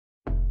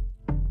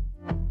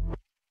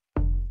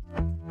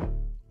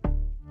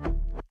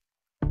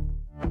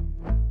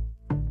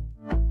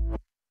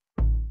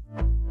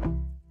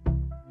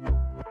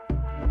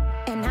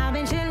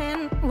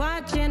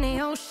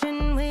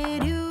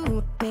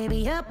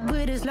up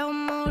with a slow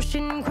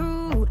motion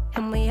crew,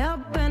 and we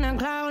up in our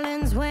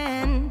growlings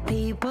when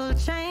people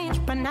change,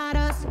 but not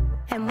us.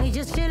 And we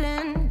just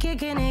chillin',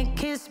 kicking it,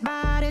 kissed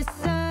by the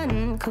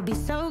sun. Could be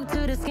soaked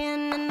to the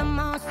skin in the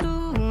mall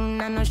soon.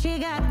 I know she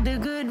got the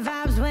good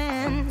vibes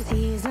when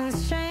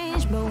seasons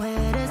change, but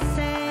we're the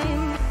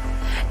same.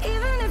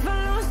 Even if I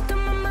lost all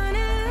my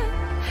money,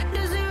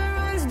 the zero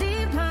runs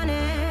deep,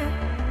 honey.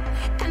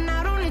 And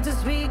I don't need to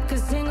speak a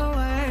single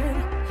word,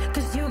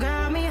 'cause you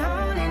got me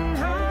holding,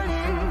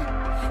 holding.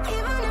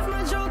 Even if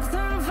my jokes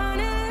aren't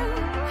funny,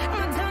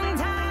 my tongue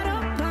tied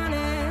up on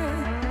it.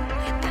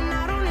 And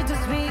I don't need to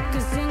speak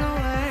a single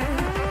word,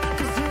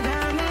 'cause you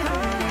got me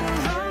holding,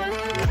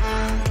 holding.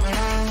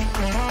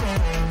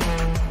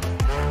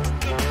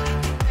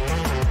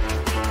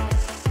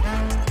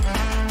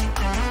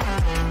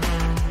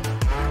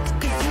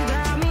 'Cause you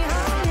got me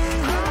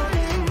holding,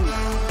 holding.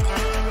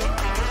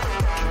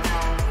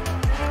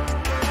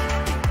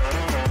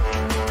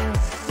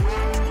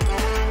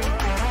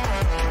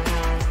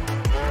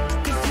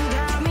 'Cause you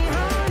got me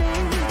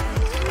holding.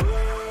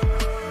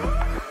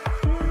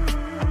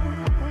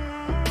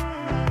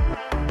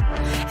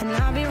 And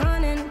I'll be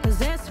running,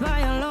 possessed by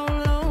a low,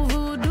 low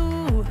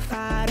voodoo.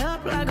 Fired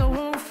up like a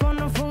wolf on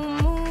a full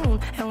moon.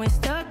 And we're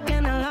stuck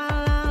in a la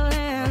la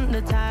land.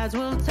 The tides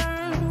will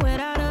turn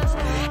without us.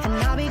 And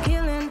I'll be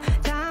killing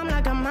time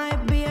like I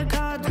might be a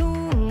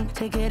cartoon.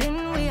 Take it in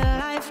real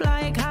life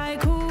like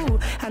haiku.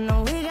 I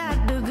know we got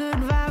the good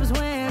vibes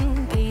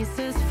when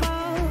pieces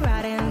fall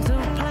right into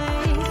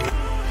place.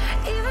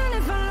 Even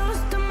if I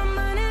lost all my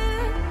money,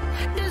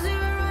 the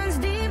zero runs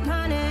deep,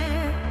 honey.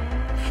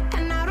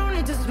 And I don't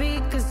need to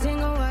speak a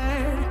single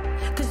word,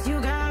 'cause you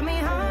got me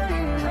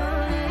holding,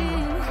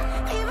 holding.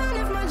 Even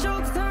if my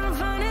jokes aren't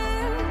funny,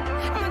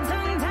 my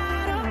tongue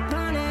tied up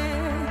on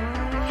it.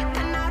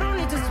 And I don't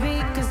need to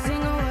speak a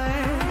single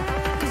word,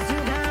 'cause you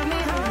got me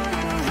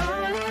holding,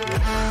 holding.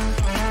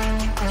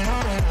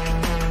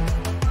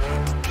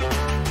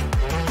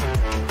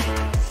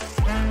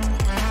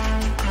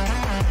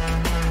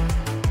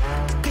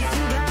 'Cause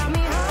you got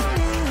me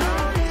holding,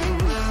 holding.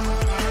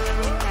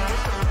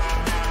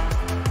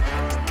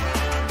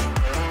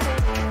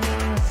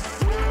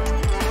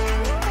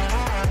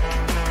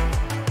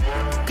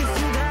 'Cause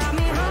you got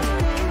me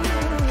holding.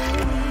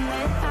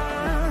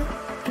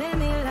 Play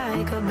me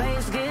like a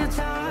bass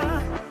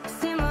guitar,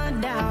 simmer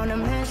down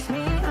and mash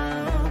me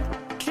up,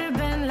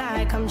 tripping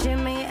like I'm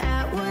Jimmy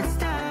at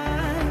Woodstock.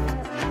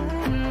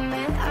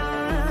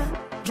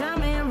 Drive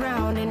me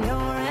around in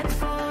your red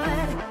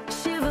Ford,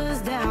 shivers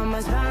down my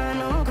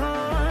spinal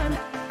cord.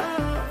 Oh,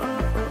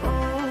 oh, oh,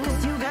 oh. 'Cause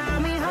you got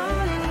me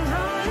holding,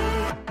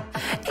 holding.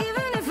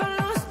 Even if I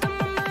lost all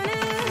my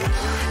money,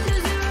 the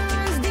zero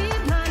runs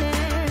deep,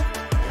 honey.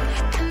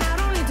 And I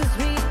don't need to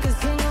speak a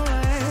single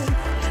word,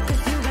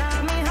 'cause you got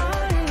me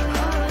holding,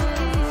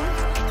 holding.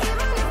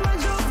 Even if my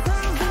jokes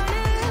aren't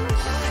funny,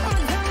 my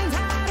tongue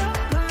tied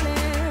up on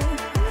it.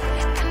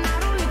 And I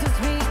don't need to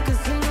speak a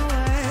single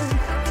word,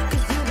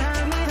 'cause you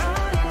got me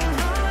holding,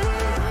 holding.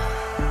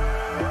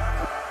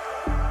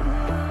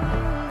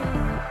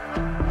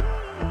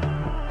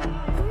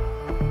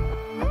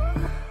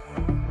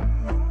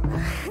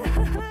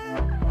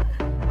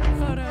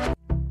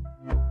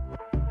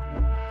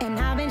 And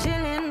I've been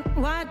chillin',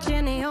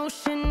 watching the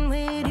ocean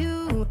with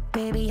you.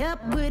 Baby, up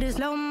with a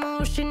slow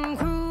motion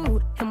crew.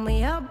 And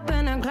we up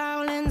in our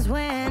growlings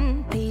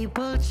when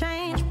people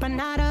change, but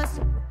not us.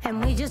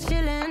 And we just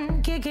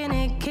chillin', kicking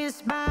it,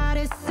 kissed by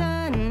the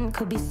sun.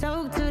 Could be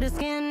soaked to the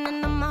skin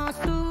in the mall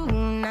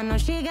soon. I know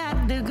she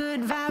got the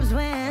good vibes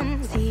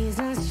when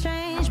seasons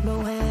change, but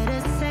we're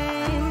the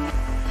same.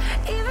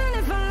 Even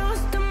if I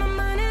lost all my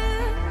money,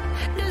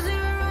 the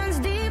zero runs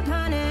deep,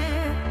 honey.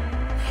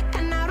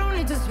 And I don't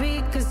need to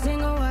speak a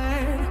single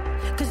word,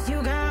 'cause you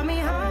got me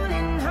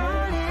holding,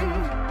 holding.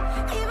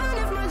 Even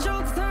if my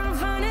jokes aren't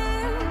funny,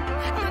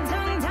 my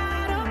tongue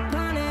tied up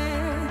on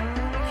it.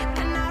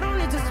 And I don't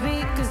need to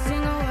speak a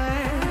single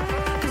word,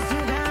 'cause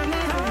you got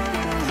me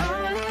holding,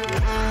 holding.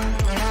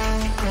 'Cause you got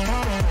me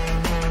holding,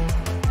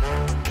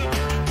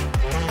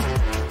 holding.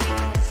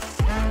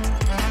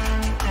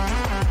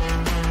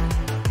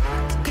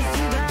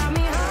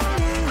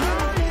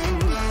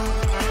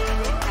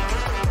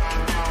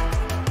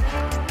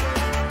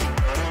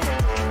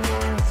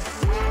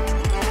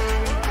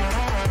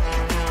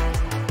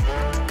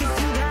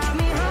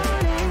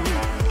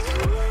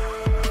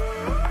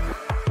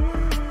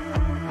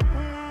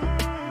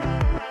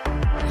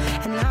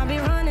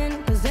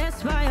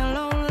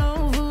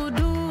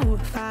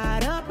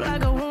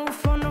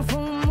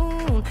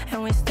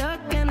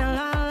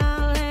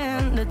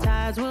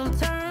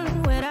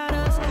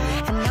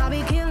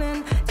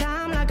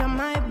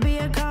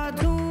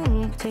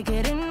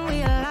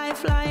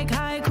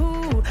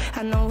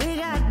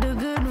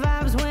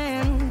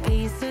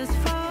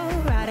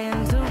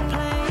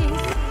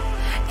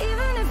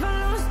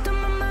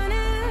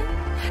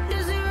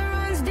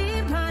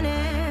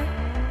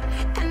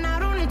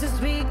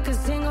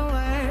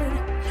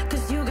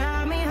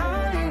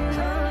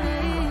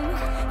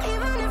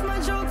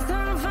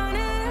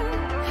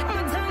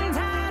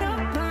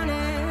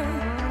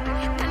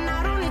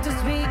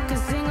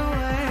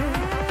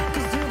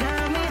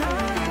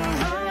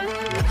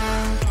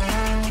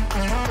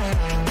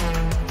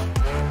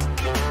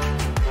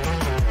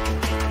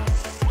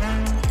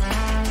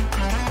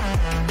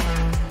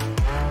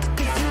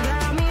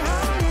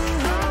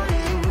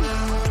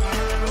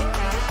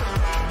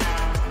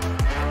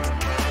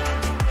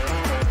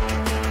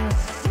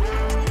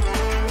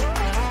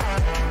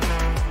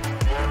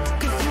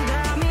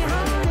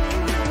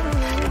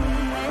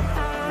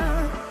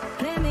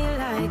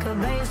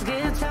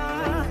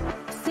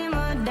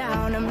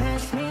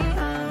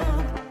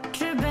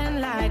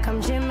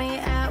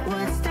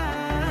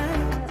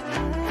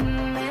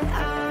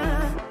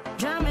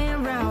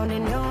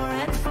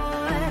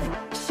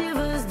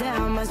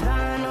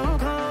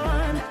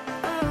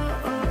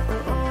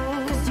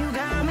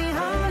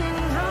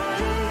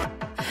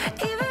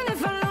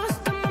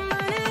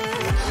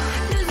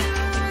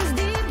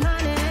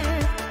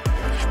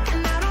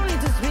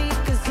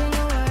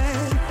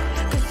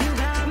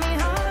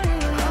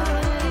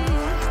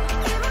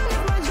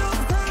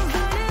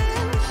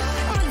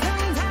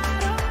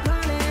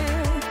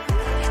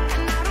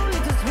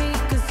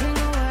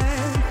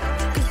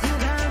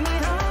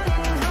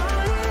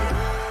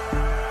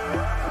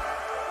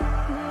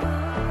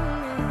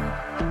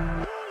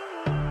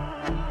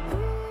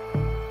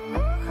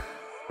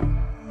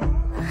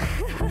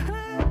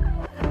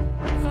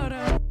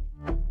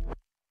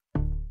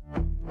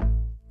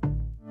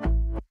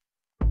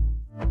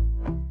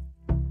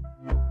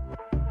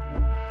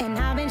 And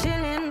I've been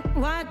chillin',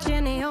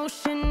 watching the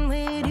ocean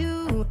with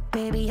you.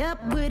 Baby, up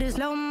with a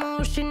slow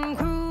motion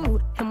crew.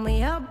 And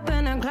we up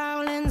in our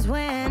cloudlands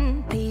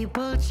when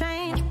people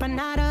change, but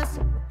not us.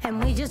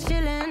 And we just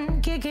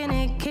chillin', kicking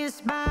it,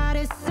 kissed by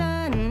the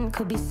sun.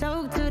 Could be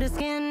soaked to the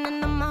skin in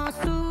the mall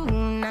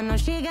soon. I know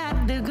she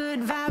got the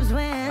good vibes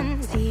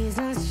when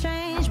seasons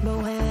change, but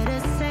we're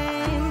the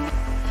same.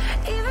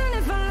 Even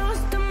if I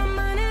lost all my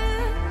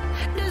money,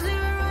 the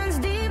zero runs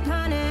deep,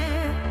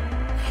 honey.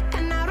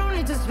 And I don't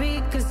need to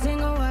speak a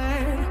single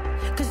word,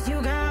 'cause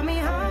you got me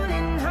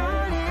holding,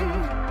 holding.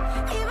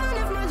 Even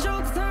if my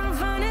jokes aren't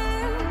funny,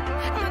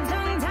 my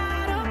tongue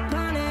tied up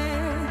on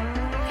it.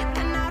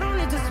 And I don't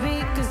need to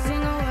speak a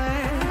single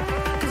word,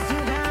 'cause you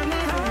got me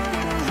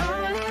holding,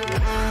 holding.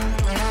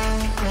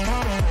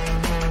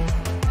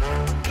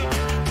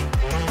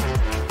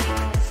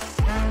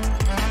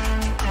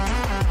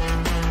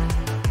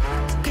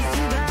 'Cause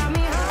you got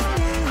me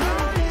holding,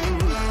 holding.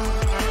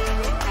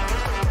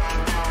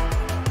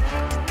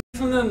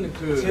 저는 그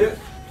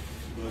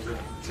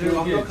제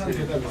완벽한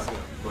대답이 있어요.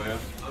 뭐예요?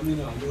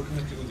 아미는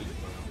아무렇게나 찍어도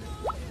될까요?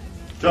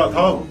 자,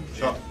 다음.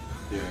 자,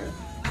 예.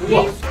 우와.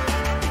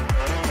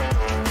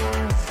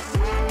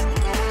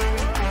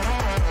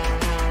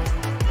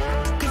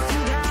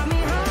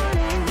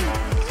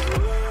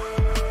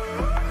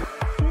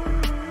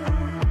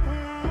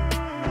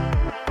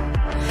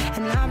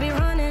 And I'll be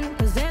running,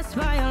 possessed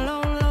by a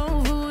low,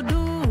 low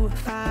voodoo.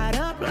 Fired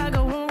up like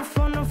a wolf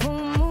on a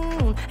full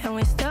moon. And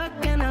we're stuck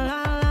in a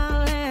la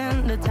la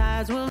land. The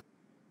tides will.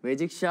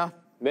 매직샵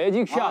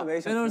매직샷.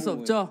 빼놓을 수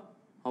없죠.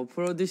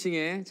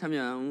 프로듀싱에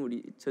참여한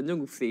우리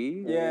전정국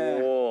씨.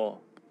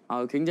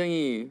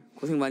 굉장히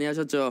고생 많이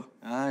하셨죠.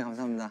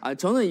 감사합니다.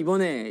 저는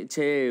이번에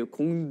제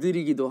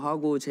공들이기도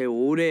하고 제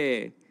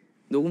올해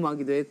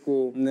녹음하기도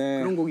했고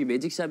그런 곡이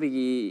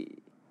매직샵이기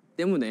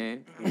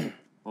때문에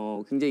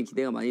굉장히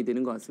기대가 많이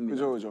되는 것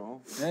같습니다.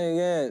 그죠. 네,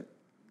 이게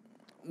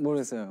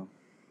모르겠어요.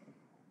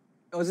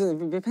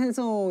 어쨌든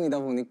팬송이다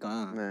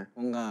보니까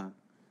뭔가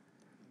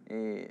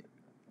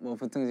뭐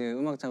보통 이제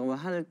음악 작업을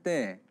할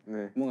때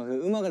뭔가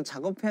그 음악을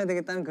작업해야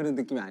되겠다는 그런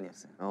느낌이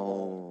아니었어요.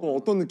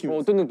 어떤 느낌?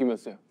 어떤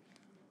느낌이었어요?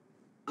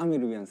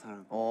 아미를 위한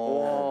사랑.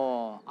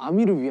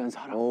 아미를 위한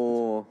사랑.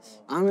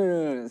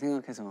 아미를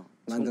생각해서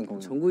만든 곡.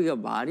 정국이가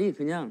말이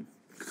그냥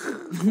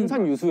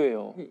성산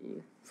유수예요.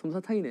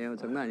 솜사탕이네요.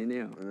 장난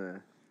아니네요.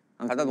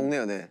 바다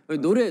녹네요, 네.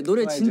 노래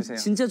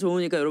진짜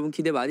좋으니까 여러분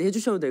기대 많이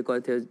해주셔도 될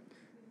것 같아요.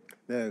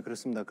 네,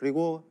 그렇습니다.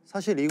 그리고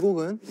사실 이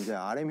곡은 이제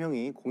RM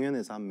형이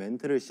공연에서 한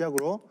멘트를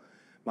시작으로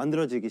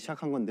만들어지기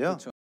시작한 건데요.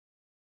 그렇죠.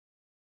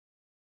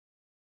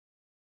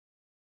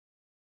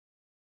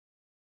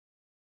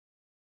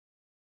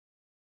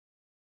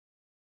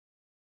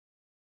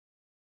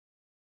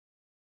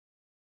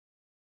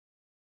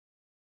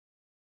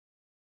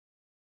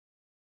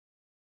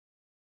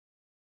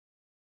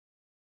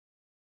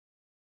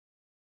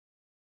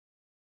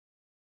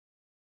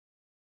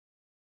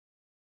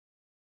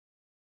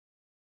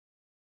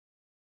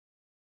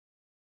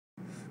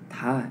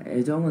 다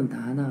애정은 다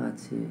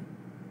하나같이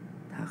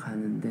다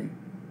가는데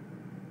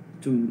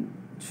좀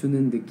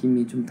주는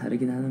느낌이 좀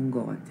다르긴 하는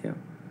것 같아요.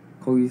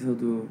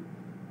 거기서도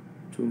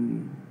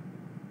좀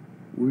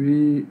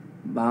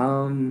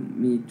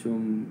마음이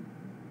좀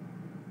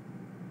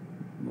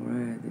뭐라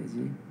해야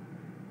되지?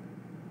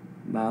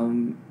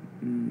 좀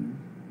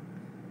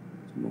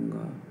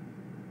뭔가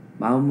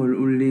마음을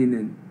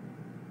울리는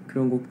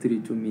그런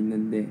곡들이 좀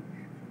있는데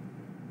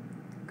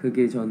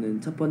그게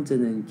저는 첫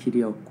번째는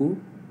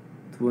길이었고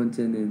두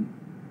번째는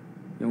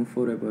Young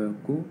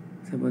Forever였고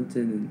세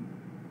번째는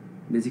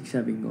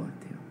매직샵인 것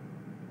같아요.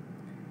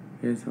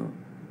 그래서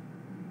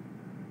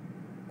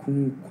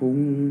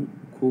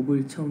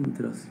곡을 처음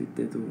들었을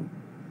때도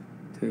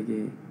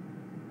되게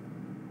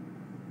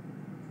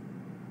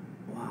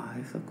와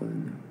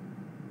했었거든요.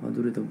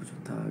 노래 너무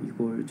좋다.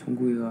 이걸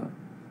정국이가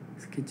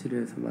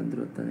스케치를 해서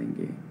만들었다는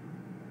게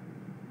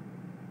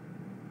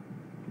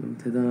너무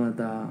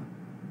대단하다.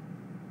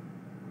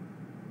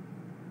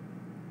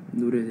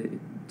 노래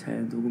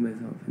잘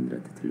녹음해서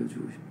팬들한테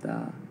들려주고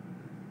싶다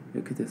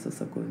이렇게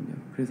됐었거든요.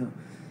 그래서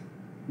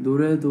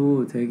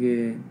노래도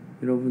되게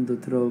여러분도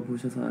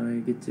들어보셔서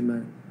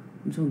알겠지만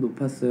엄청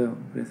높았어요.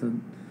 그래서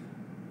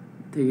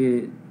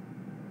되게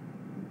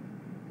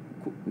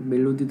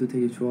멜로디도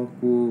되게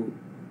좋았고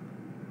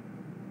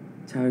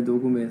잘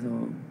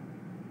녹음해서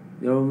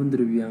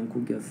여러분들을 위한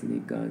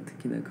곡이었으니까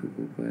특히나 그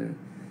곡을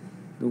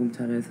녹음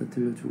잘해서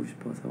들려주고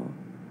싶어서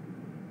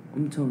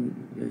엄청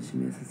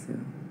열심히 했었어요.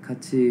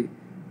 같이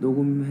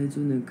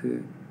녹음해주는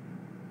그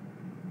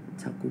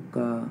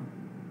작곡가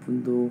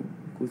분도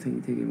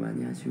고생이 되게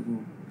많이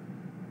하시고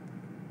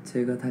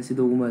제가 다시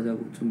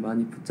녹음하자고 좀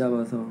많이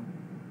붙잡아서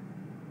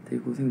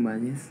되게 고생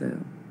많이 했어요.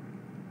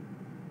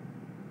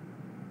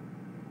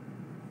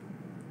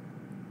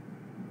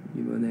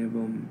 이번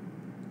앨범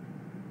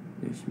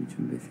열심히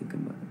준비했으니까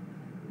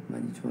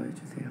많이 좋아해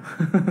주세요.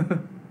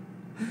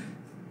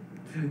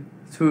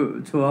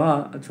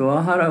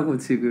 좋아하라고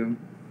지금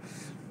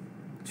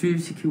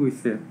주입시키고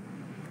있어요.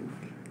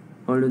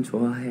 얼른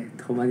좋아해.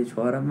 더 많이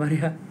좋아하란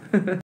말이야.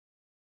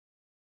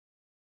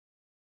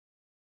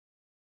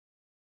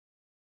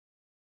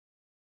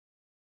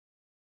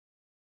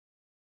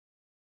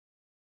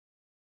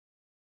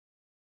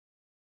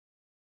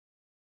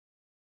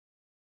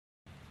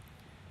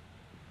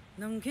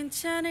 넌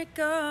괜찮을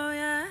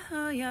거야.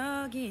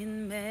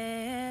 여긴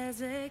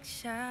매직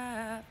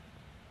샵.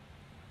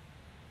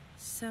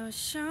 So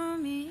show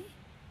me.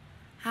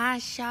 I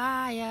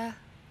saw ya.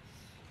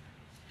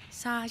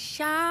 So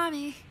show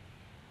me.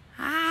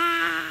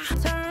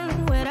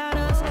 Turn without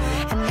us,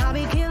 and I'll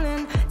be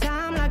killing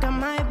time like I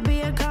might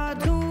be a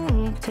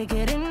cartoon. Take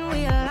it in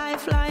real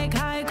life like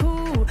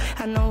haiku.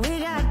 I know we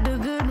got the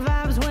good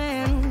vibes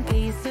when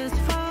pieces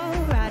fall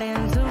right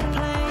into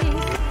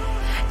place.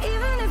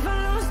 Even if I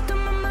lost all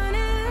my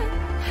money,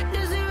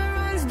 the zero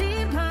runs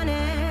deep,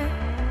 honey.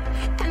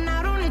 And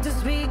I don't need to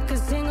speak a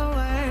single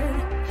word,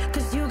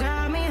 'cause you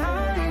got me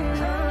holding,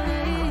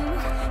 holding.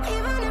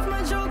 Even if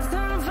my jokes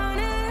aren't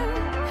funny,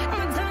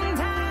 my tongue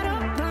tied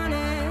up on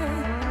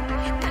it.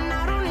 And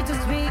I don't need to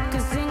speak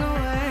a single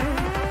word,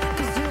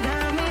 'cause you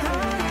got me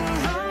holding,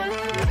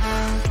 holding.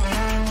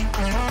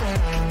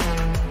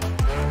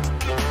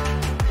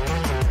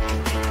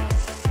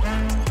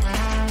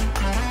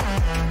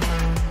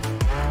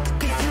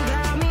 'Cause you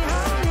got me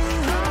holding,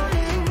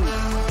 holding.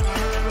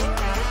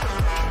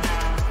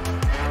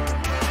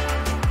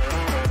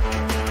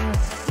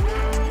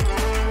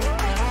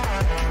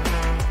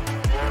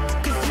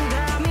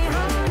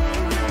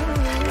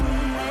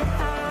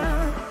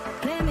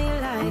 Play me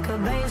like a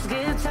bass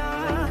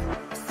guitar,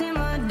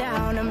 simmer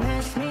down and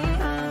mess me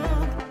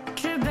up,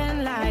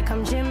 tripping like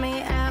I'm Jimin.